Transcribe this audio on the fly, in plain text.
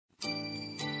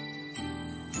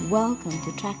Welcome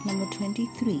to track number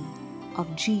 23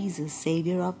 of Jesus,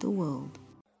 Saviour of the World.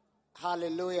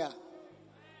 Hallelujah.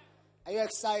 Are you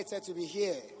excited to be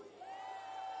here?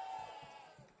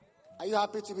 Are you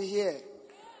happy to be here?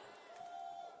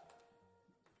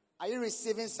 Are you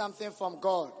receiving something from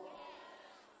God?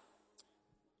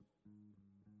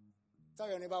 Tell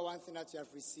your neighbor one thing that you have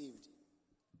received.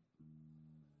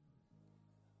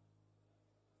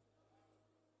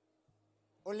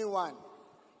 Only one.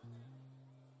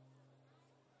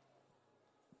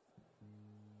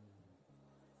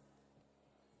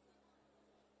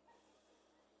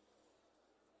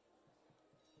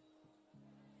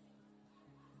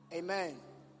 Amen.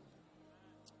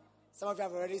 Some of you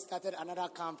have already started another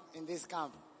camp in this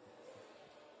camp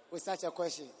with such a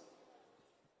question.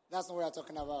 That's not what we're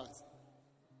talking about.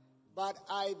 But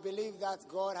I believe that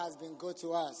God has been good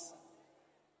to us.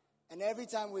 And every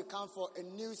time we come for a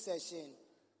new session,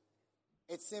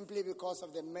 it's simply because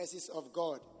of the mercies of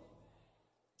God.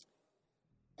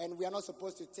 And we are not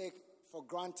supposed to take for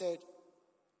granted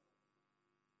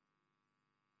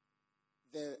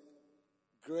the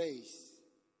grace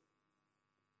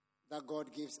that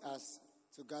God gives us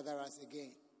to gather us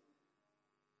again.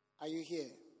 Are you here?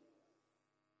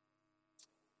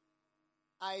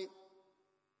 I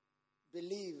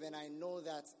believe and I know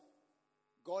that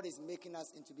God is making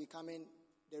us into becoming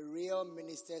the real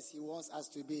ministers He wants us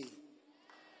to be.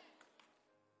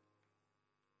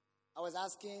 I was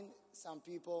asking some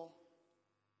people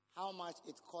how much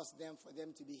it cost them for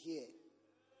them to be here.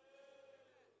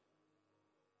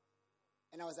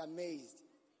 And I was amazed.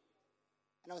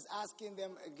 And I was asking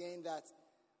them again that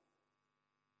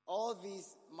all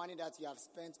this money that you have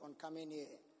spent on coming here,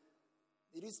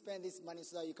 did you spend this money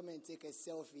so that you come and take a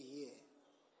selfie here?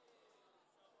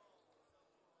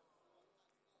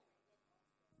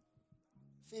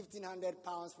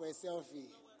 £1,500 for a selfie.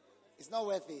 It's not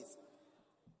worth it.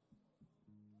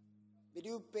 Did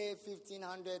you pay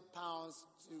 £1,500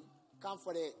 to come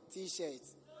for the t-shirt?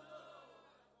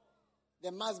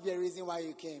 There must be a reason why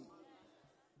you came.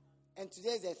 And today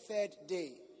is the third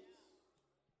day.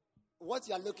 What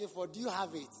you are looking for, do you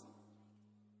have it?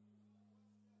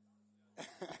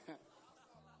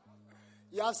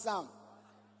 You have some.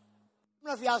 How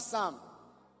many of you have some?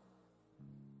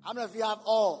 How many of you have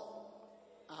all?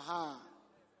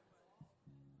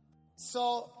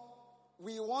 So,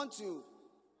 we want to,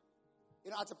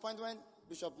 at a point when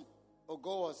Bishop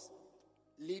Ogo was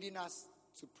leading us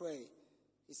to pray,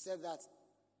 he said that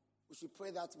we should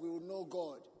pray that we will know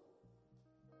God.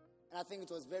 And I think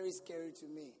it was very scary to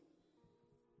me.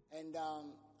 And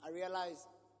I realized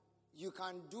you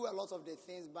can do a lot of the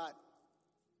things, but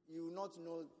you will not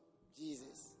know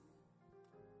Jesus.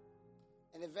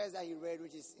 And the verse that he read,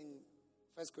 which is in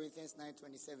 1 Corinthians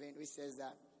 9:27, which says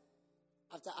that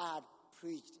after I had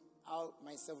preached how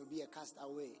myself would be a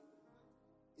castaway,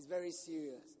 it's very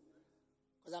serious.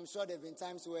 Because I'm sure there have been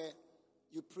times where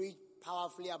you preach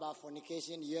powerfully about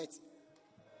fornication, yet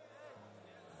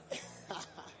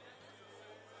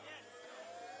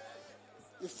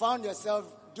you found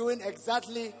yourself doing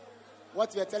exactly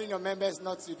what you're telling your members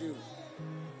not to do.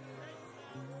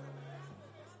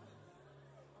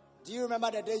 Do you remember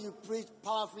the day you preached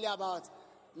powerfully about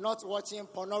not watching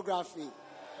pornography?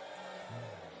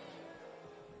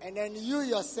 And then you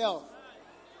yourself,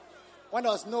 when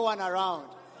there was no one around,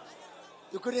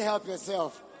 you couldn't help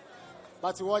yourself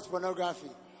but to watch pornography.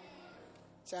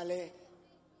 Charlie,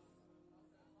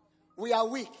 we are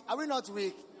weak. Are we not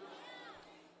weak?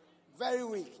 Very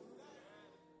weak.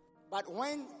 But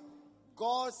when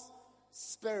God's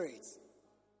Spirit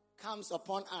comes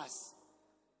upon us,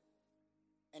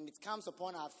 and it comes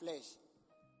upon our flesh,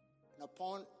 and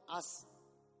upon us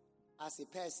as a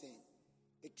person,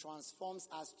 it transforms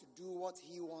us to do what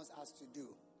He wants us to do.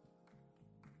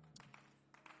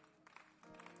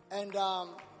 And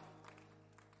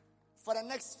for the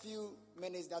next few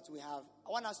minutes that we have, I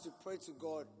want us to pray to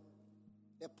God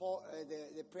the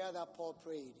prayer that Paul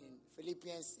prayed in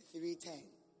Philippians 3:10,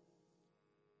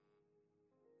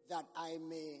 that I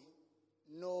may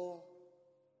know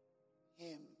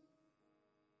Him.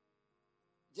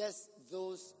 Just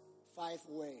those 5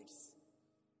 words,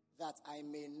 that I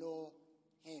may know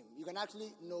Him. You can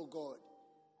actually know God.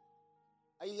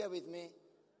 Are you here with me?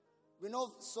 We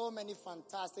know so many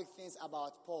fantastic things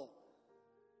about Paul,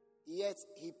 yet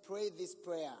he prayed this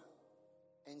prayer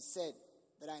and said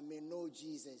that I may know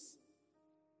Jesus.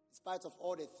 In spite of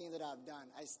all the things that I've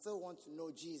done, I still want to know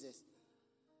Jesus.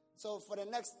 So for the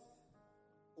next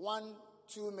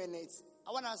 1-2 minutes,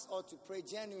 I want us all to pray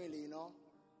genuinely,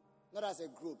 not as a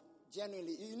group,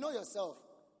 genuinely. You know yourself.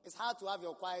 It's hard to have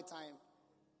your quiet time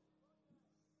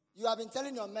You have been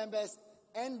telling your members,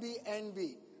 NB,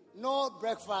 NB. No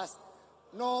breakfast,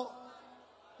 no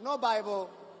Bible,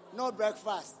 no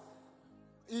breakfast.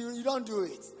 You don't do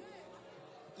it.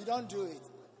 You don't do it.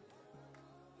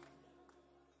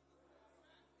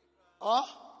 Or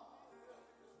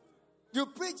you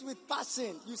preach with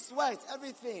passion, you sweat,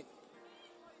 everything.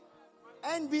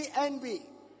 NB, NB.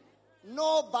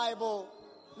 No Bible,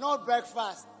 no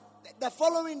breakfast. The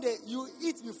following day, you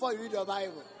eat before you read your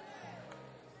Bible.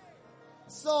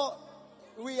 So,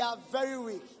 we are very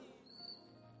weak.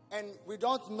 And we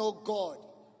don't know God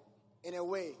in a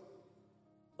way.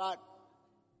 But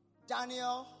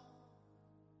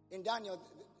in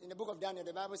the book of Daniel,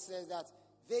 the Bible says that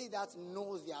they that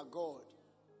know their God,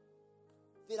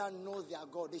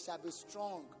 they shall be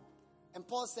strong. And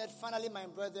Paul said, finally, my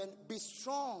brethren, be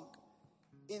strong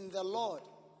in the Lord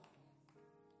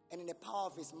and in the power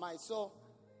of his might. So,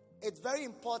 it's very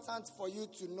important for you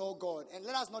to know God. And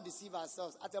let us not deceive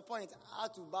ourselves. At a point, I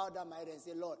had to bow down my head and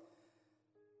say, Lord,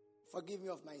 forgive me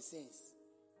of my sins.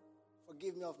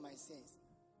 Forgive me of my sins.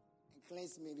 And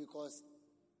cleanse me, because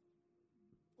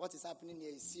what is happening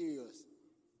here is serious.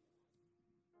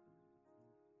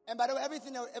 And by the way,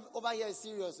 everything over here is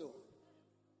serious. So.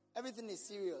 Everything is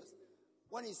serious.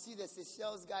 When you see the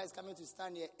Seychelles guys coming to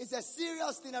stand here, it's a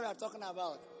serious thing that we are talking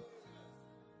about.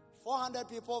 400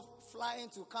 people flying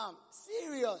to come.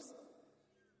 Serious.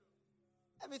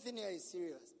 Everything here is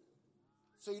serious.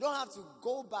 So you don't have to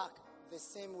go back the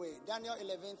same way. Daniel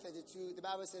 11:32, the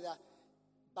Bible says that,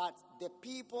 but the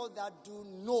people that do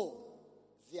know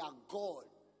their God,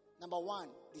 number one,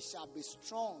 they shall be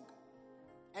strong.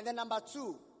 And then number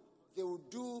two, they will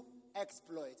do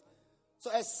exploit. So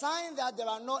a sign that there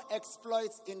are no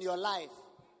exploits in your life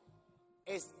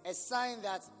is a sign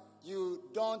that you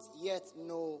don't yet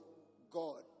know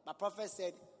God. But prophet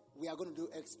said, we are going to do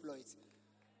exploits.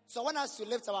 So I want us to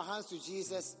lift our hands to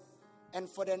Jesus, and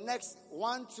for the next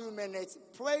 1-2 minutes,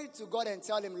 pray to God and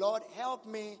tell him, Lord, help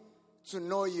me to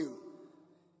know you.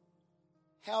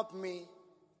 Help me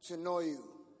to know you.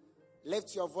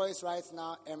 Lift your voice right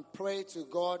now and pray to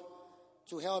God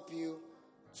to help you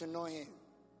to know him.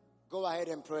 Go ahead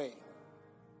and pray.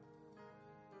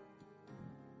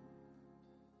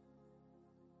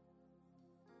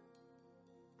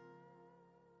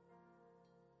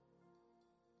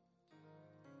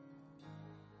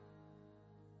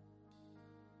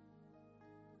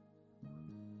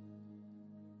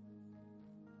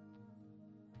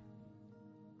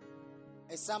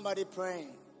 Is somebody praying?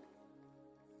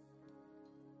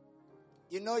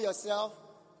 You know yourself.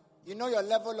 You know your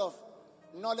level of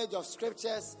knowledge of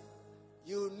scriptures.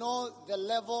 You know the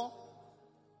level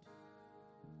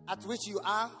at which you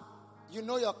are. You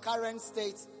know your current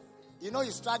state. You know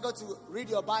you struggle to read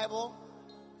your Bible.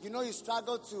 You know you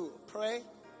struggle to pray.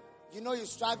 You know you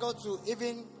struggle to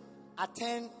even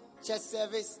attend church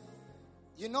service.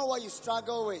 You know what you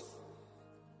struggle with.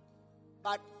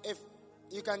 But if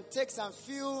you can take some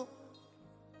few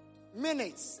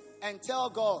minutes and tell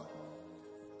God,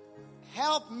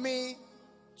 help me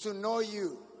to know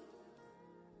you.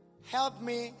 Help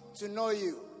me to know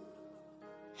you.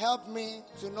 Help me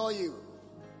to know you.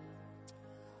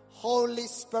 Holy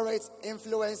Spirit,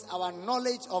 influence our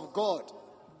knowledge of God.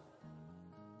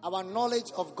 Our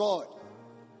knowledge of God.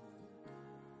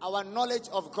 Our knowledge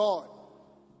of God.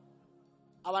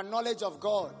 Our knowledge of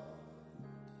God.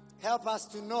 Help us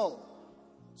to know.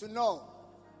 To know.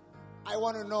 I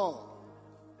want to know.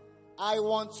 I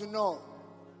want to know.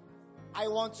 I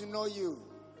want to know you.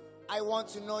 I want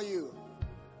to know you.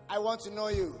 I want to know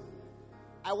you.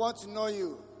 I want to know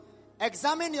you.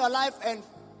 Examine your life and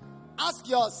ask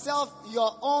yourself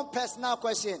your own personal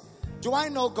question. Do I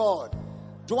know God?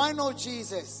 Do I know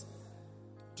Jesus?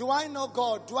 Do I know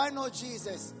God? Do I know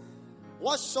Jesus?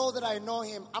 What shows that I know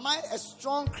him? Am I a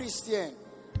strong Christian?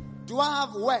 Do I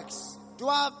have works? Do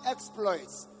I have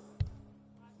exploits?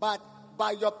 But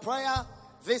by your prayer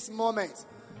this moment,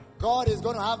 God is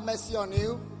going to have mercy on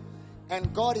you,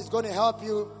 and God is going to help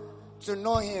you to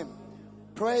know him.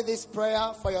 Pray this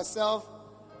prayer for yourself.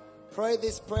 Pray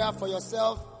this prayer for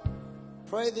yourself.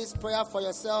 Pray this prayer for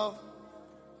yourself.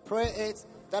 Pray it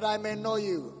that I may know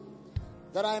you.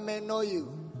 That I may know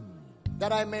you.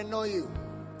 That I may know you.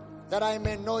 That I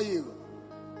may know you.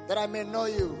 That I may know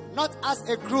you. Not as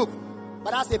a group,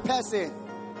 but as a person.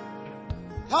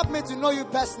 Help me to know you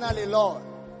personally, Lord.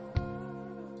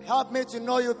 Help me to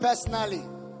know you personally.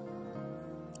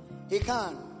 He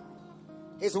can.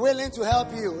 He's willing to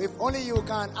help you. If only you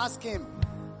can ask him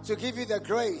to give you the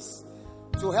grace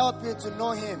to help you to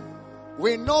know him.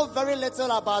 We know very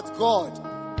little about God.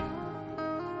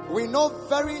 We know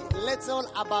very little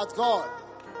about God.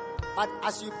 But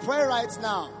as you pray right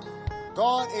now,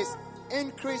 God is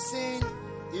increasing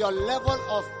your level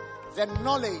of the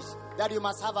knowledge that you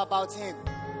must have about Him.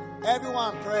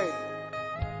 Everyone pray.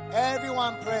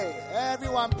 Everyone pray.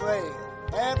 Everyone pray.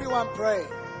 Everyone pray.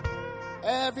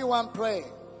 Everyone pray.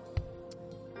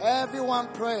 Everyone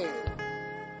pray.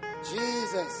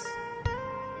 Jesus.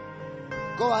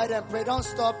 Go ahead and pray. Don't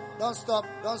stop. Don't stop.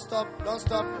 Don't stop. Don't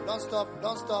stop. Don't stop.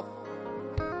 Don't stop.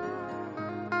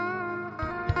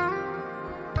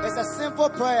 It's a simple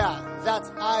prayer.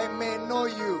 That I may know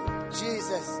you,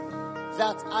 Jesus.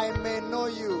 That I may know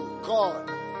you, God.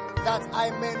 That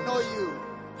I may know you,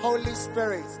 Holy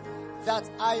Spirit. That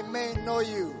I may know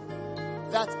you.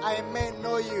 That I may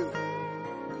know you.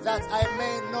 That I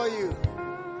may know you.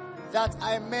 That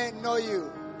I may know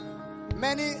you.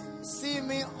 Many see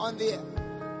me on the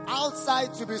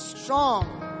outside to be strong,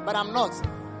 but I'm not.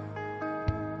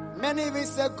 Many even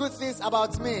say good things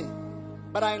about me,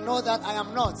 but I know that I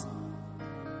am not.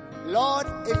 Lord,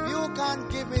 if you can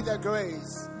give me the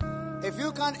grace, if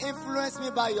you can influence me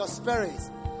by your Spirit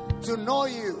to know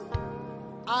you,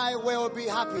 I will be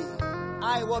happy.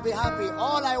 I will be happy.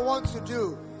 All I want to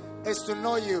do is to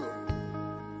know you.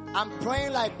 I'm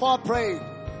praying like Paul prayed,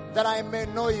 that I may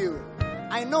know you.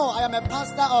 I know I am a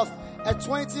pastor of a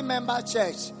 20-member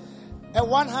church, a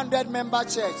 100-member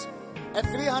church, a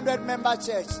 300-member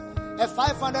church, a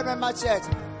 500-member church,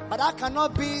 but that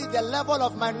cannot be the level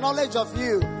of my knowledge of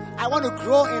you. I want to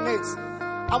grow in it.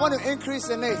 I want to increase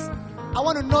in it. I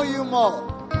want to know you more.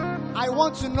 I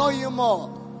want to know you more.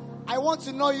 I want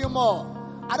to know you more.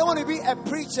 I don't want to be a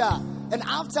preacher and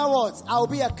afterwards I will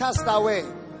be a castaway.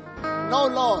 No,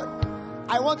 Lord.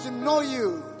 I want to know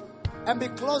you and be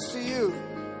close to you.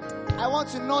 I want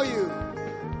to know you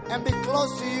and be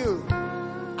close to you.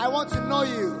 I want to know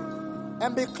you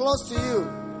and be close to you.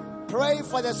 Pray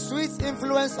for the sweet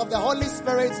influence of the Holy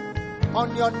Spirit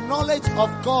on your knowledge of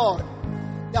God.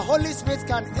 The Holy Spirit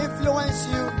can influence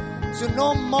you to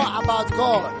know more about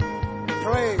God.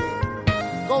 Pray.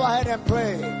 Go ahead and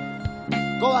pray.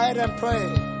 Go ahead and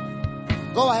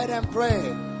pray. Go ahead and pray.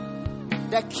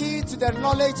 The key to the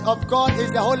knowledge of God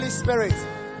is the Holy Spirit.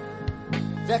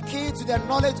 The key to the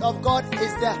knowledge of God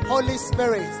is the Holy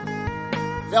Spirit.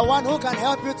 The one who can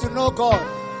help you to know God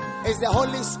is the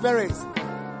Holy Spirit.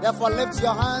 Therefore, lift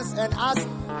your hands and ask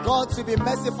God to be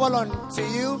merciful unto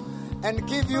you and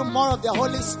give you more of the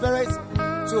Holy Spirit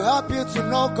to help you to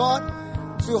know God,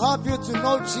 to help you to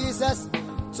know Jesus,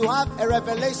 to have a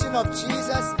revelation of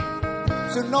Jesus,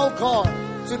 to know God,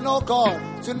 to know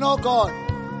God, to know God.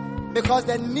 Because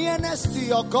the nearness to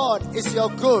your God is your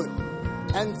good.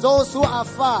 And those who are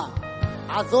far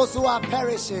are those who are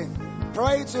perishing.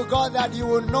 Pray to God that you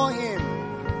will know Him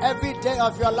every day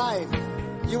of your life.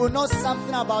 You will know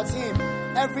something about Him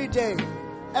every day,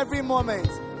 every moment,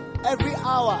 every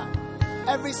hour,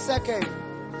 every second.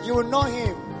 You will know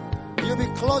Him. You'll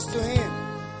be close to Him.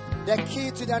 The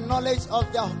key to the knowledge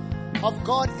of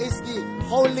God is the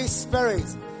Holy Spirit.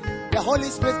 The Holy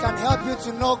Spirit can help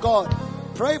you to know God.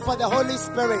 Pray for the Holy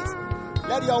Spirit.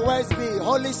 Let your words be,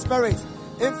 Holy Spirit,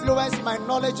 influence my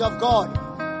knowledge of God.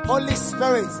 Holy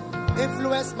Spirit,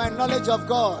 influence my knowledge of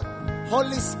God.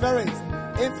 Holy Spirit,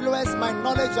 influence my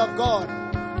knowledge of God.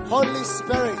 Holy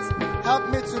Spirit, help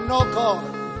me to know God.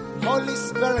 Holy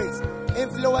Spirit,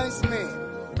 influence me.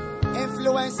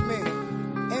 Influence me.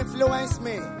 Influence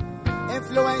me.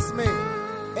 Influence me.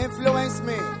 Influence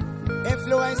me.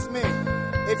 Influence me.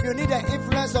 If you need the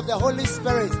influence of the Holy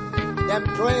Spirit, then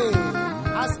pray.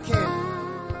 Ask Him.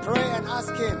 Pray and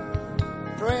ask Him.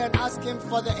 Pray and ask Him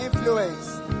for the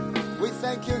influence. We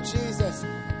thank you, Jesus.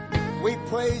 We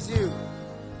praise you.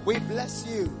 We bless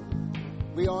you.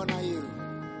 We honor you.